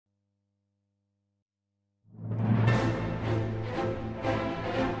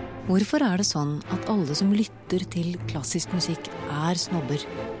Hvorfor er det sånn at alle som lytter til klassisk musikk er snobber?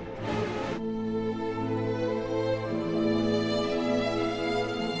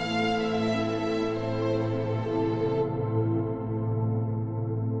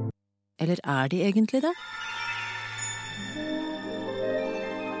 Eller er de egentlig det?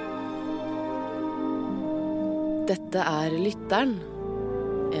 Dette er Lytteren,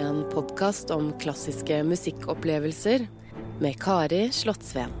 en podcast om klassiske musikkopplevelser med Kari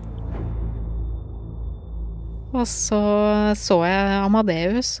Slottsveen. Og så jeg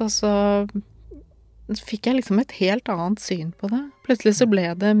Amadeus, og så fikk jeg liksom et helt annet syn på det. Plutselig så ble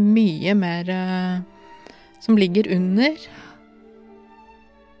det mye mer som ligger under.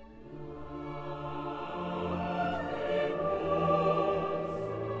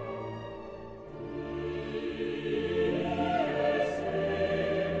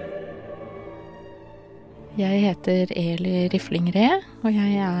 Jeg heter Eli Riflingre, og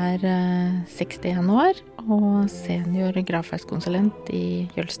jeg er 61 år og senior gravferdskonsulent i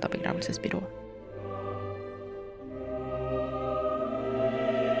Jølstad begravelsesbyrå.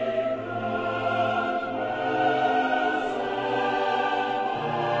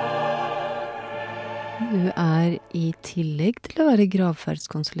 Du er i tillegg til å være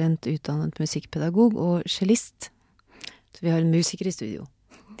gravferdskonsulent utdannet musikkpedagog og cellist. Så vi har en musiker i studio.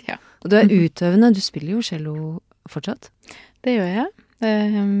 Ja. Og du er utøvende, du spiller jo cello fortsatt? Det gjør jeg.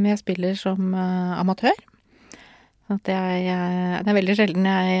 Jeg spiller som amatør. At det er veldig sjelden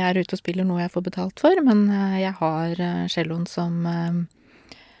jeg er ute og spiller noe jeg får betalt for, men jeg har celloen som,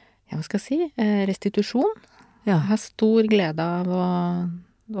 hva skal jeg si, restitusjon. Ja. Jeg har stor glede av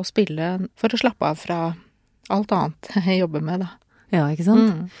å spille for å slappe av fra alt annet jeg jobber med, da. Ja, ikke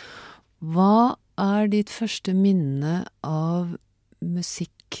sant? Hva er ditt første minne av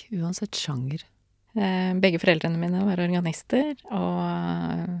musikk, uansett sjanger? Begge foreldrene mine var organister,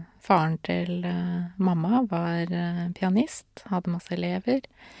 og faren til mamma var pianist, hadde masse elever.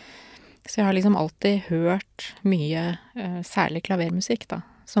 Så jeg har liksom alltid hørt mye, særlig klavermusikk da,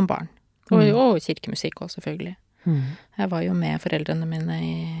 som barn. Og kirkemusikk også, selvfølgelig. Jeg var jo med foreldrene mine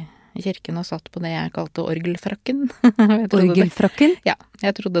i kirken og satt på det jeg kalte orgelfrakken. Orgelfrakken? Ja,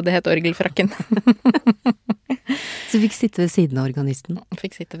 jeg trodde det het orgelfrakken. Så du fikk sitte ved siden av organisten?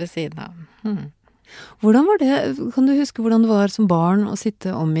 Fikk sitte ved siden av. Hvordan var det, kan du huske hvordan det var som barn å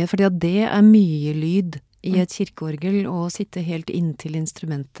sitte omgitt? Fordi at det er mye lyd i et kirkeorgel, og sitte helt inntil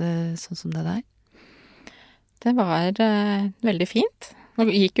instrumentet sånn som det der? Det var veldig fint. Nå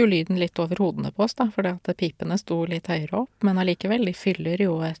gikk jo lyden litt over hodene på oss da, fordi at pipene sto litt høyere opp, men allikevel, de fyller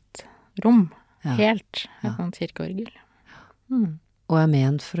jo et rom, helt, et sånt kirkeorgel. Og er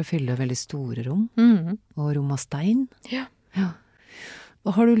ment for å fylle veldig store rom, og rom av stein. Ja.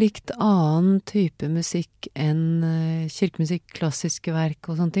 Og har du likt annen type musikk enn kirkemusikk, klassiske verk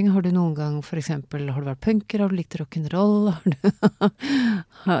og sånne ting? Har du noen gang, for eksempel, har du vært punker, har du likt rock'n'roll?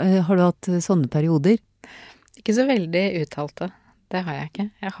 Har du hatt sånne perioder? Ikke så veldig uttalte. Det har jeg ikke.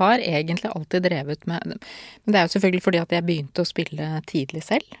 Jeg har egentlig alltid drevet med, men det er jo selvfølgelig fordi at jeg begynte å spille tidlig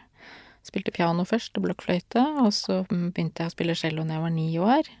selv. Spilte piano først, og blokkfløyte, og så begynte jeg å spille cello når jeg var 9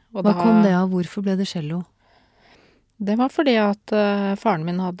 år. Og hva kom det av? Hvorfor ble det cello? Det var fordi at faren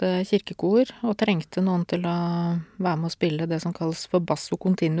min hadde kirkekor, og trengte noen til å være med å spille det som kalles for basso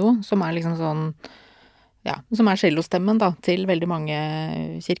continuo, som er liksom sånn, ja, som er cellostemmen da, til veldig mange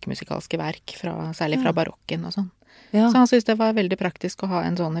kirkemusikalske verk, særlig fra barokken og sånn. Ja. Så han syntes det var veldig praktisk å ha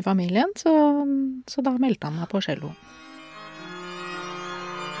en sånn i familien, så da meldte han meg på cello.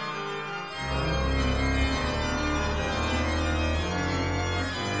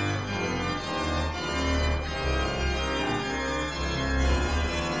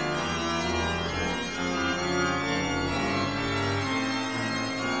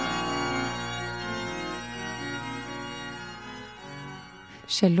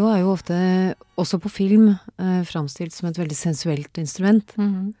 Cello er jo ofte, også på film, framstilt som et veldig sensuelt instrument.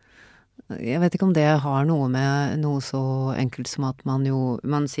 Jeg vet ikke om det har noe med noe så enkelt som at man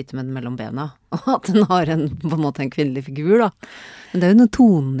sitter med den mellom bena, og at den har på en måte en kvinnelig figur, da. Men det er jo noe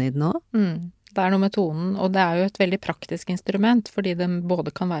tonen i den også. Det er noe med tonen, og det er jo et veldig praktisk instrument, fordi det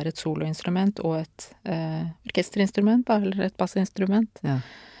både kan være et soloinstrument og et orkesterinstrument, da, eller et bassinstrument. Ja.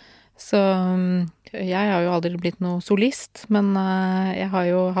 Så jeg har jo aldri blitt noe solist, men jeg har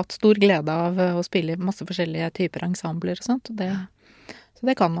jo hatt stor glede av å spille masse forskjellige typer ensembler og sånt, så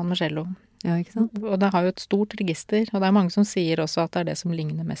det kan man med cello. Ja, ikke sant? Og det har jo et stort register, og det er mange som sier også at det er det som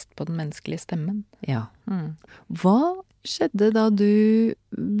ligner mest på den menneskelige stemmen. Ja. Hva skjedde da du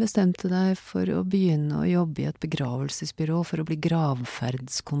bestemte deg for å begynne å jobbe i et begravelsesbyrå for å bli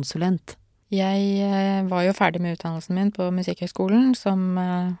gravferdskonsulent? Jeg var jo ferdig med utdannelsen min på Musikkhøgskolen som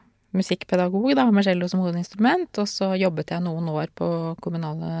musikkpedagog da, med cello som hovedinstrument, og så jobbet jeg noen år på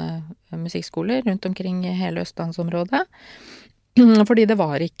kommunale musikkskoler rundt omkring i hele østlandsområdet. Fordi det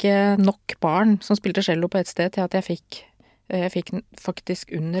var ikke nok barn som spilte cello på et sted til at jeg fikk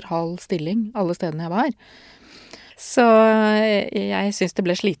faktisk under halv stilling alle stedene jeg var. Så jeg syntes det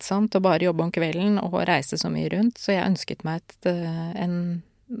ble slitsomt å bare jobbe om kvelden og reise så mye rundt, så jeg ønsket meg en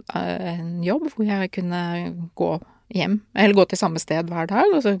jobb hvor jeg kunne gå hjem, eller gå til samme sted hver dag,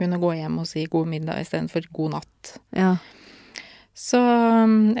 og så kunne gå hjem og si god middag i stedet for god natt. Ja. Så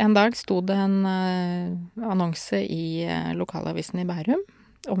en dag sto det en annonse i lokalavisen i Bærum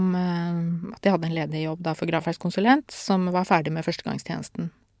om at jeg hadde en ledig jobb da for gravferdskonsulent som var ferdig med førstegangstjenesten.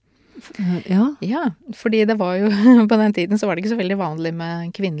 Ja. Ja, fordi det var jo, på den tiden så var det ikke så veldig vanlig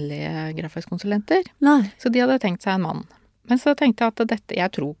med kvinnelige gravferdskonsulenter. Nei. Så de hadde tenkt seg en mann. Men så tenkte jeg at jeg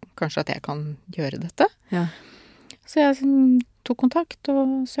tror kanskje at jeg kan gjøre dette. Ja. Så jeg tok kontakt og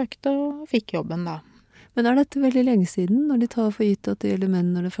søkte og fikk jobben da. Men er dette veldig lenge siden, når de tar for gitt at det gjelder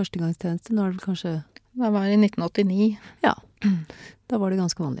menn når det er førstegangstjeneste? Nå er det vel kanskje... Det var i 1989. Ja, da var det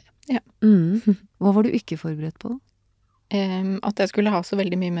ganske vanlig. Ja. Hva var du ikke forberedt på? At jeg skulle ha så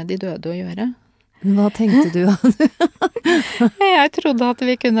veldig mye med de døde å gjøre. Hva tenkte du? Jeg trodde at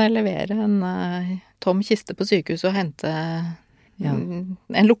vi kunne levere en tom kiste på sykehuset og hente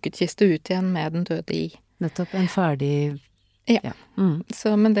en lukket kiste ut igjen med den døde i. Nettopp en ferdig... Ja.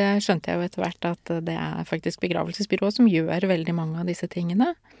 Så, men det skjønte jeg jo etter hvert at det er faktisk begravelsesbyrå som gjør veldig mange av disse tingene.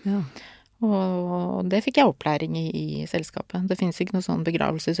 Ja. Og det fikk jeg opplæring i selskapet. Det finnes ikke noe sånn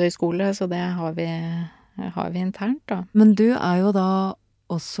begravelseshøyskole, så det har vi internt da. Men du er jo da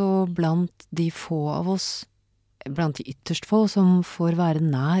også blant de få av oss, blant de ytterst få, som får være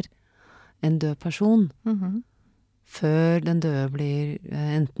nær en død person, før den døde blir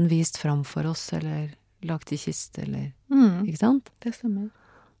enten vist fram for oss, eller lagt i kiste, eller... Ikke sant? Det stemmer.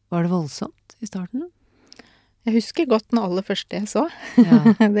 Var det voldsomt i starten? Jeg husker godt den aller første jeg så. Ja.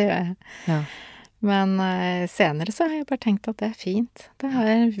 Det gjør jeg. Ja. Men senere så har jeg bare tenkt at det er fint. Det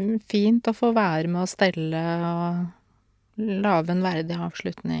er fint å få være med å stelle og lage en verdig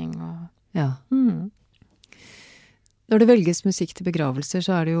avslutning. Og... Ja. Når det velges musikk til begravelser,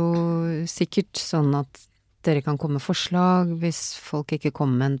 så er det jo sikkert sånn at dere kan komme med forslag hvis folk ikke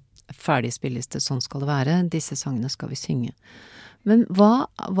kommer med en ferdig spilleliste, sånn skal det være. Disse sangene skal vi synge. Men hva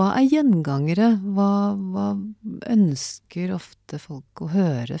er gjengangere? Hva ønsker ofte folk å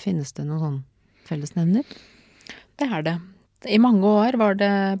høre? Finnes det noen sånn fellesnevner? Det er det. I mange år var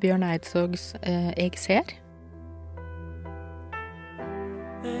det Bjørn Eidsvågs «Jeg ser».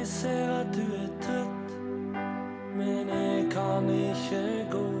 Jeg ser at du er trøtt, men jeg kan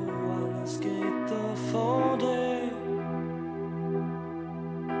ikke gå alle skritt og fordre.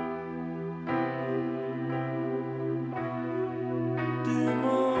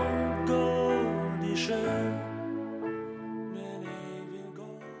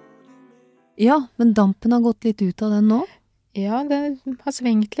 Ja, men dampen har gått litt ut av den nå? Ja, det har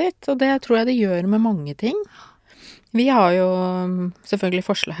svingt litt, og det tror jeg det gjør med mange ting. Vi har jo selvfølgelig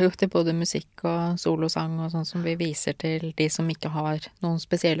forslag til både musikk og solosang og sånn som vi viser til de som ikke har noen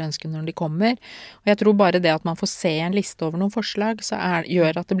spesielle ønsker når de kommer. Og jeg tror bare det at man får se en liste over noen forslag, så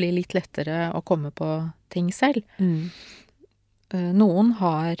gjør at det blir litt lettere å komme på ting selv. Noen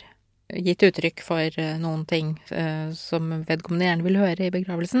har gitt uttrykk for noen ting som vedkommende gjerne vil høre i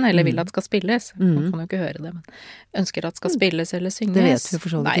begravelsen, eller vil at skal spilles. Man kan jo ikke høre det, men ønsker at skal spilles eller synges. Det vet vi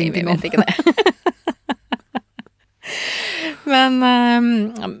for så vidt ikke. Nei, vi vet ikke det.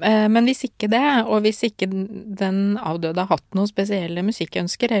 Men hvis ikke det, og hvis ikke den avdøde har hatt noen spesielle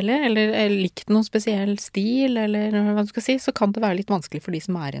musikkønsker heller, eller likt noen spesiell stil, eller hva du skal si, så kan det være litt vanskelig for de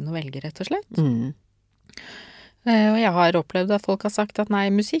som er igjen å velge, rett og slett. Og jeg har opplevd at folk har sagt at nei,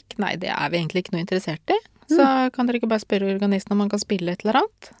 musikk, nei, det er vi egentlig ikke noe interessert i. Så kan dere ikke bare spørre organisten om man kan spille et eller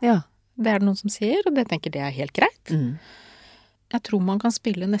annet. Ja. Det er det noen som sier, og det tenker det er helt greit. Jeg tror man kan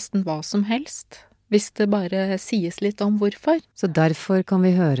spille nesten hva som helst, hvis det bare sies litt om hvorfor. Så derfor kan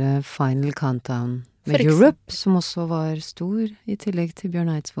vi høre Final Countdown med Europe, som også var stor, i tillegg til Bjørn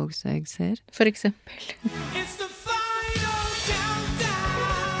Eidsvågs Jeg ser. For eksempel.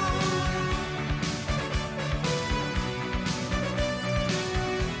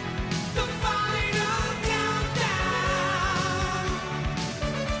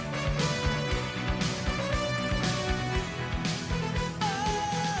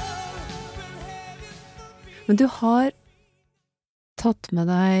 Men du har tatt med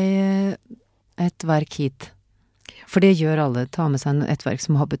deg et verk hit. For det gjør alle. Ta med seg et verk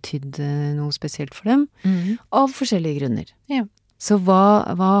som har betydd noe spesielt for dem. Av forskjellige grunner. Ja. Så hva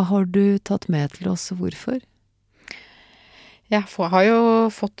har du tatt med til oss, og hvorfor? Jeg har jo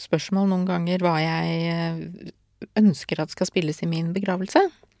fått spørsmål noen ganger hva jeg ønsker at skal spilles i min begravelse.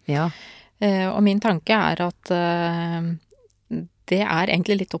 Ja. Og min tanke er at det er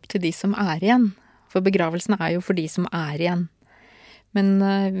egentlig litt opp til de som er igjen. For begravelsen er jo for de som er igjen. Men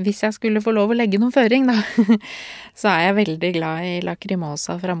hvis jeg skulle få lov å legge noen føring, da, så er jeg veldig glad i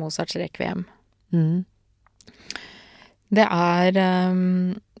Lacrimosa fra Mozarts Requiem. Mm. Det er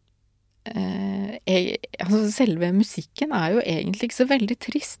altså selve musikken er jo egentlig ikke så veldig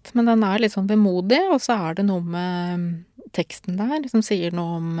trist, men den er litt sånn vemodig, og så er det noe med teksten der som sier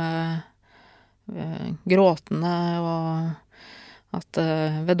noe om gråtene og at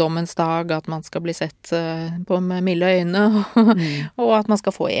ved dommens dag at man skal bli sett på med milde øyne og at man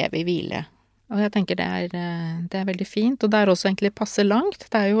skal få evig hvile. Og jeg tenker det er veldig fint, og det er også egentlig passe langt.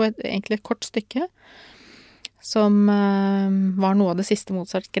 Det er jo egentlig et kort stykke som var noe av det siste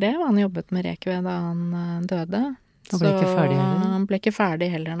Mozart skrev. Han jobbet med Requiem da han døde. Han ble ikke ferdig heller? Han ble ikke ferdig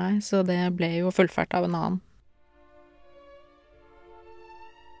heller, nei. Så det ble jo fullført av en annen.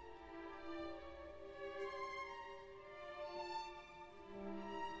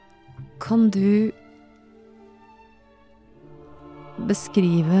 Kan du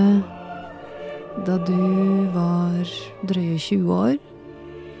beskrive da du var drøye 20 år,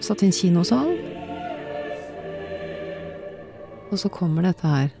 satt i en kinosal, og så kommer dette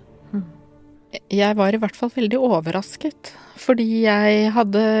her? Jeg var i hvert fall veldig overrasket, fordi jeg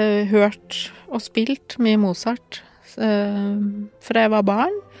hadde hørt og spilt mye Mozart fra jeg var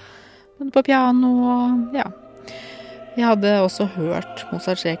barn, på piano og ja. Jeg hadde også hørt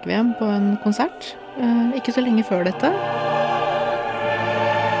Mozarts Requiem på en konsert, ikke så lenge før dette.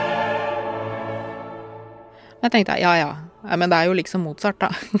 Jeg tenkte, ja, men det er jo liksom Mozart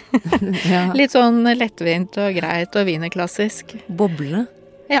da. Ja. Litt sånn lettvint og greit og wienerklassisk. Boble?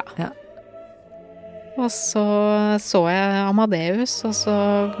 Ja. Ja. Og så jeg Amadeus, og så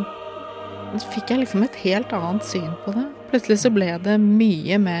fikk jeg liksom et helt annet syn på det. Plutselig så ble det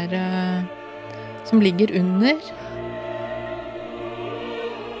mye mer som ligger under.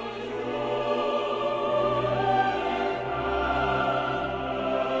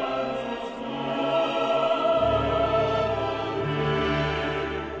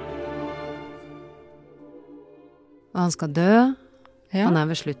 Og han skal dø. Ja. Han er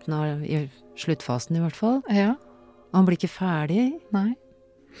ved i sluttfasen i hvert fall. Ja. Og han blir ikke ferdig. Nei.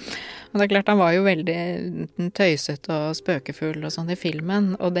 Og det er klart, han var jo veldig tøysete og spøkefull og sånn i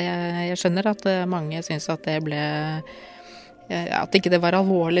filmen, og jeg skjønner at mange synes at det ble, at ikke det var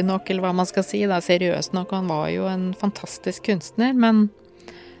alvorlig nok, eller hva man skal si, det er seriøst nok, og han var jo en fantastisk kunstner, men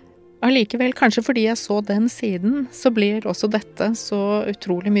allikevel, kanskje fordi jeg så den siden, så blir også dette så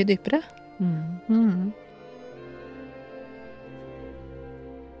utrolig mye dypere. Mm.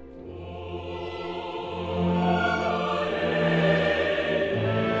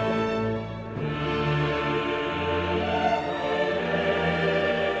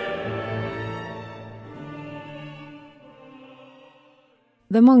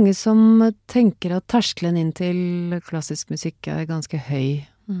 Det er mange som tenker at terskelen inn til klassisk musikk er ganske høy,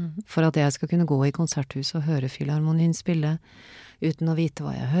 for at jeg skal kunne gå i konserthus og høre Filharmonien spille, uten å vite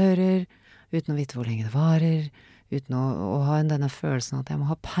hva jeg hører, uten å vite hvor lenge det varer, uten å ha denne følelsen at jeg må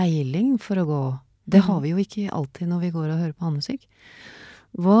ha peiling for å gå. Det har vi jo ikke alltid når vi går og hører på annen musikk.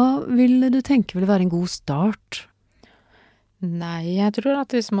 Hva vil du tenke vil være en god start? Nei, jeg tror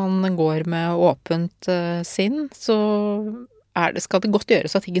at hvis man går med åpent sinn, så skal det godt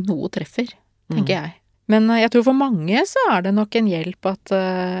gjøres at ikke noe treffer, tenker jeg. Men jeg tror for mange så er det nok en hjelp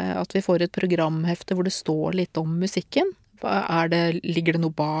at vi får et programhefte hvor det står litt om musikken. Ligger det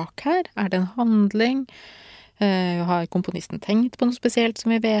noe bak her? Er det en handling? Har komponisten tenkt på noe spesielt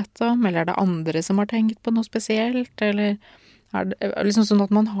som vi vet om? Eller er det andre som har tenkt på noe spesielt? Eller er det liksom sånn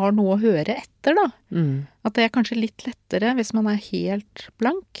at man har noe å høre etter da? At det er kanskje litt lettere hvis man er helt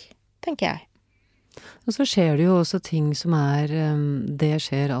blank, tenker jeg. Og så skjer det jo også ting som det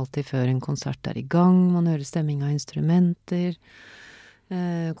skjer alltid før en konsert er i gang, man hører stemming av instrumenter,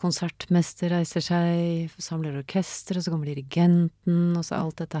 konsertmester reiser seg, samler orkester, og så kommer dirigenten, og så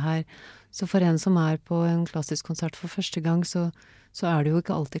alt dette her. Så for en som er på en klassisk konsert for første gang, så er du jo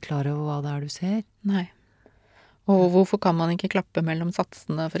ikke alltid klar over hva det er du ser. Nei. Og hvorfor kan man ikke klappe mellom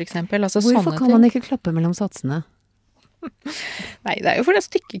satsene, for eksempel? Altså, hvorfor kan man ikke klappe mellom satsene? Nei, det er jo fordi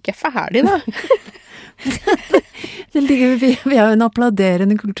stykket ikke er ferdig, da. Vi har jo en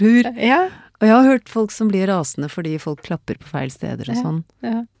applauderende kultur. Ja. Og jeg har hørt folk som blir rasende fordi folk klapper på feil steder og sånn.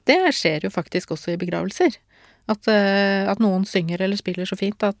 Ja. Det skjer jo faktisk også i begravelser. At noen synger eller spiller så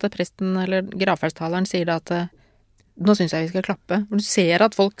fint at presten eller gravferdstaleren sier da at nå synes jeg vi skal klappe. Du ser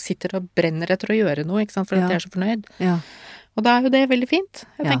at folk sitter og brenner etter å gjøre noe, ikke sant, for at de er så fornøyd. Ja. Og da jo det veldig fint.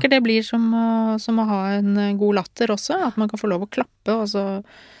 Jeg tenker det blir som å ha en god latter også, at man kan få lov å klappe, og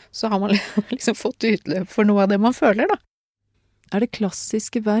så har man liksom fått utløp for noe av det man føler, da. Er det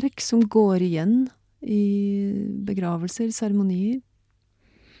klassiske verk som går igjen i begravelser, seremonier?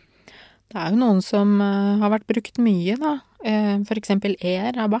 Det jo noen som har vært brukt mye, da. For eksempel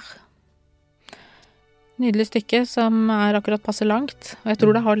av Bach. Nydelig stykke som akkurat passe langt. Og jeg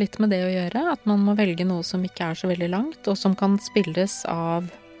tror det har litt med det å gjøre, at man må velge noe som ikke så veldig langt, og som kan spilles av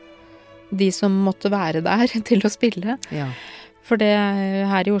de som måtte være der til å spille. Ja. For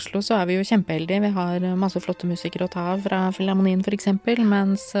her i Oslo så vi jo kjempeheldige. Vi har masse flotte musikere å ta av fra Filharmonien for eksempel,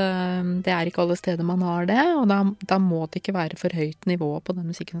 mens det ikke alle steder man har det, og da må det ikke være for høyt nivå på den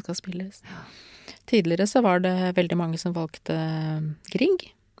musikken som skal spilles. Tidligere så var det veldig mange som valgte Grieg.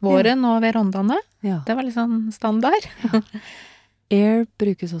 Våren og ved rondane. Ja. Det var litt sånn standard. Air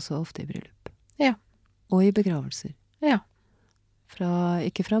brukes også ofte i bryllup. Ja. Og i begravelser. Ja.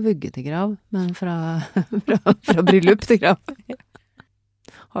 Ikke fra vugge til grav, men fra bryllup til grav.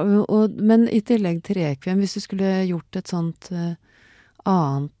 Men i tillegg til rekviem, hvis du skulle gjort et sånt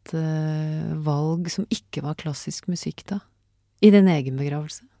annet valg som ikke var klassisk musikk da, i din egen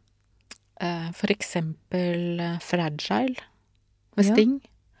begravelse? For eksempel Fragile med Sting.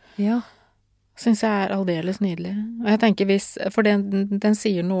 Ja. Synes jeg aldeles nydelig. Og jeg tenker for den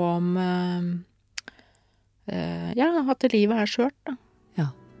sier noe om at livet skjørt, da. Ja.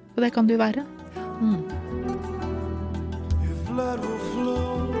 Og det kan det jo være. If blood will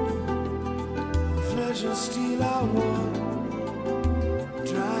flow, flesh and steel I want,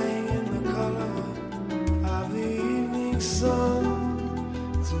 drying in the color of the evening sun,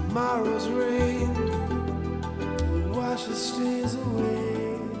 tomorrow's rain will wash the stains away.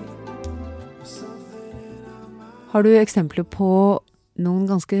 Har du eksempler på noen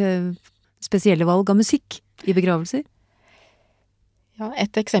ganske spesielle valg av musikk i begravelser? Ja,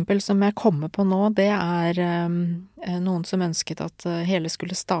 et eksempel som jeg kommer på nå, det noen som ønsket at hele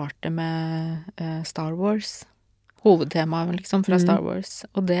skulle starte med Star Wars. Hovedtemaet liksom fra Star Wars.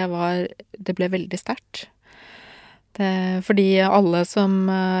 Og det ble veldig sterkt. Fordi alle som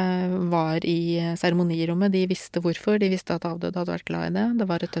var i seremonirommet, de visste hvorfor. De visste at avdøde hadde vært glad i det. Det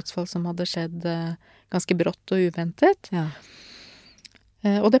var et dødsfall som hadde skjedd ganske brått og uventet. Ja.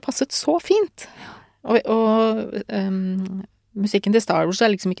 Og det passet så fint. Og musikken til Star Wars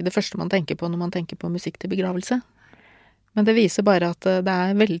liksom ikke det første man tenker på når man tenker på musikk til begravelse. Men det viser bare at det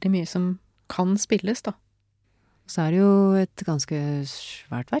veldig mye som kan spilles, da. Så det jo et ganske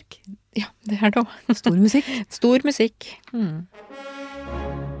svært verk. Ja, det det også. Stor musikk. Stor musikk.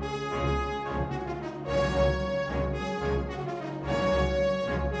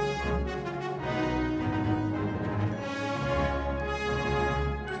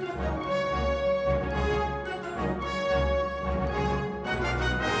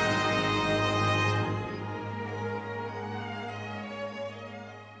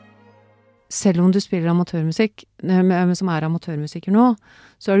 Selv om du spiller amatørmusikk, som amatørmusikker nå,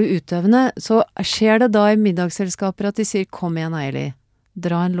 så du utøvende, så skjer det da i middagsselskaper at de sier, kom igjen Eili,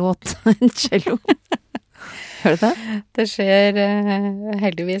 dra en låt, en cello. Hører du det? Det skjer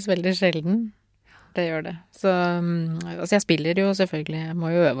heldigvis veldig sjelden. Det gjør det. Så, altså jeg spiller jo selvfølgelig, jeg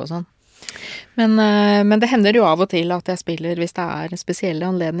må jo øve og sånn. Men det hender jo av og til at jeg spiller hvis det spesielle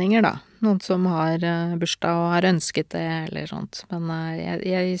anledninger, da. Noen som har bursdag og har ønsket det, eller sånt. Men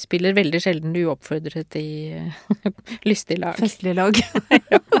jeg spiller veldig sjelden uoppfordret i lystig lag. Festlig lag.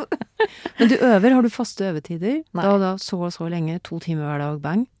 Ja. Men du øver, har du faste øvetider? Nei. Da så lenge, 2 timer hver dag,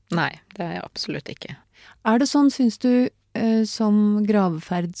 bang? Nei, det jeg absolutt ikke. Det sånn, synes du, som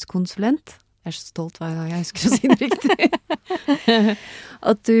gravferdskonsulent? Jeg så stolt hver gang jeg husker å si det riktig.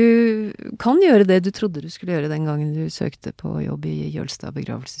 At du kan gjøre det du trodde du skulle gjøre den gangen du søkte på jobb i Jølstad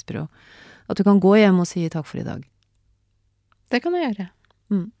begravelsesbyrå. At du kan gå hjem og si takk for i dag. Det kan jeg gjøre.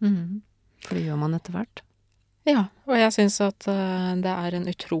 For det gjør man etter hvert. Ja, og jeg synes at det en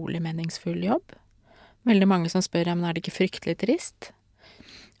utrolig meningsfull jobb. Veldig mange som spør, men det ikke fryktelig trist?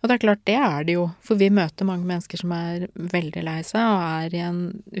 Og det klart, det det jo, for vi møter mange mennesker som veldig lei seg og i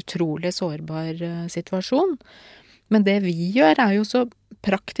en utrolig sårbar situasjon. Men det vi gjør jo så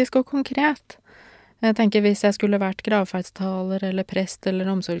praktisk og konkret. Jeg tenker hvis jeg skulle vært gravferdstaler eller prest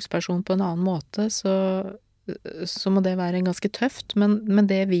eller omsorgsperson på en annen måte, så må det være ganske tøft. Men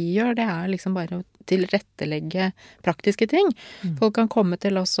det vi gjør, det liksom bare å tilrettelegge praktiske ting. Folk kan komme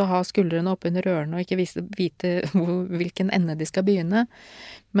til oss og ha skuldrene opp under ørene og ikke vite hvilken ende de skal begynne.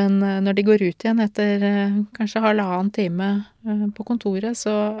 Men når de går ut igjen etter kanskje 1,5 time på kontoret,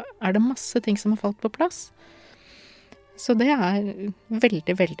 så det masse ting som har falt på plass. Så det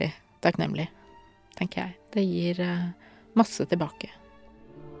veldig, veldig takknemlig, tenker jeg. Det gir masse tilbake.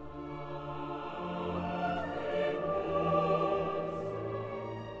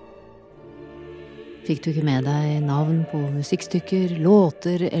 Fikk du ikke med deg navn på musikkstykker,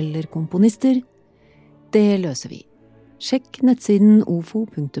 låter eller komponister? Det løser vi. Sjekk nettsiden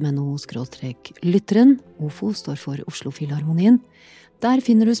ofo.no/lytteren. OFO står for Oslo Filharmonien. Der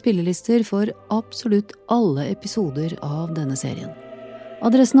finner du spillelister for absolutt alle episoder av denne serien.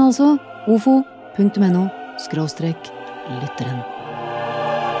 Adressen altså ofo.no/lytteren.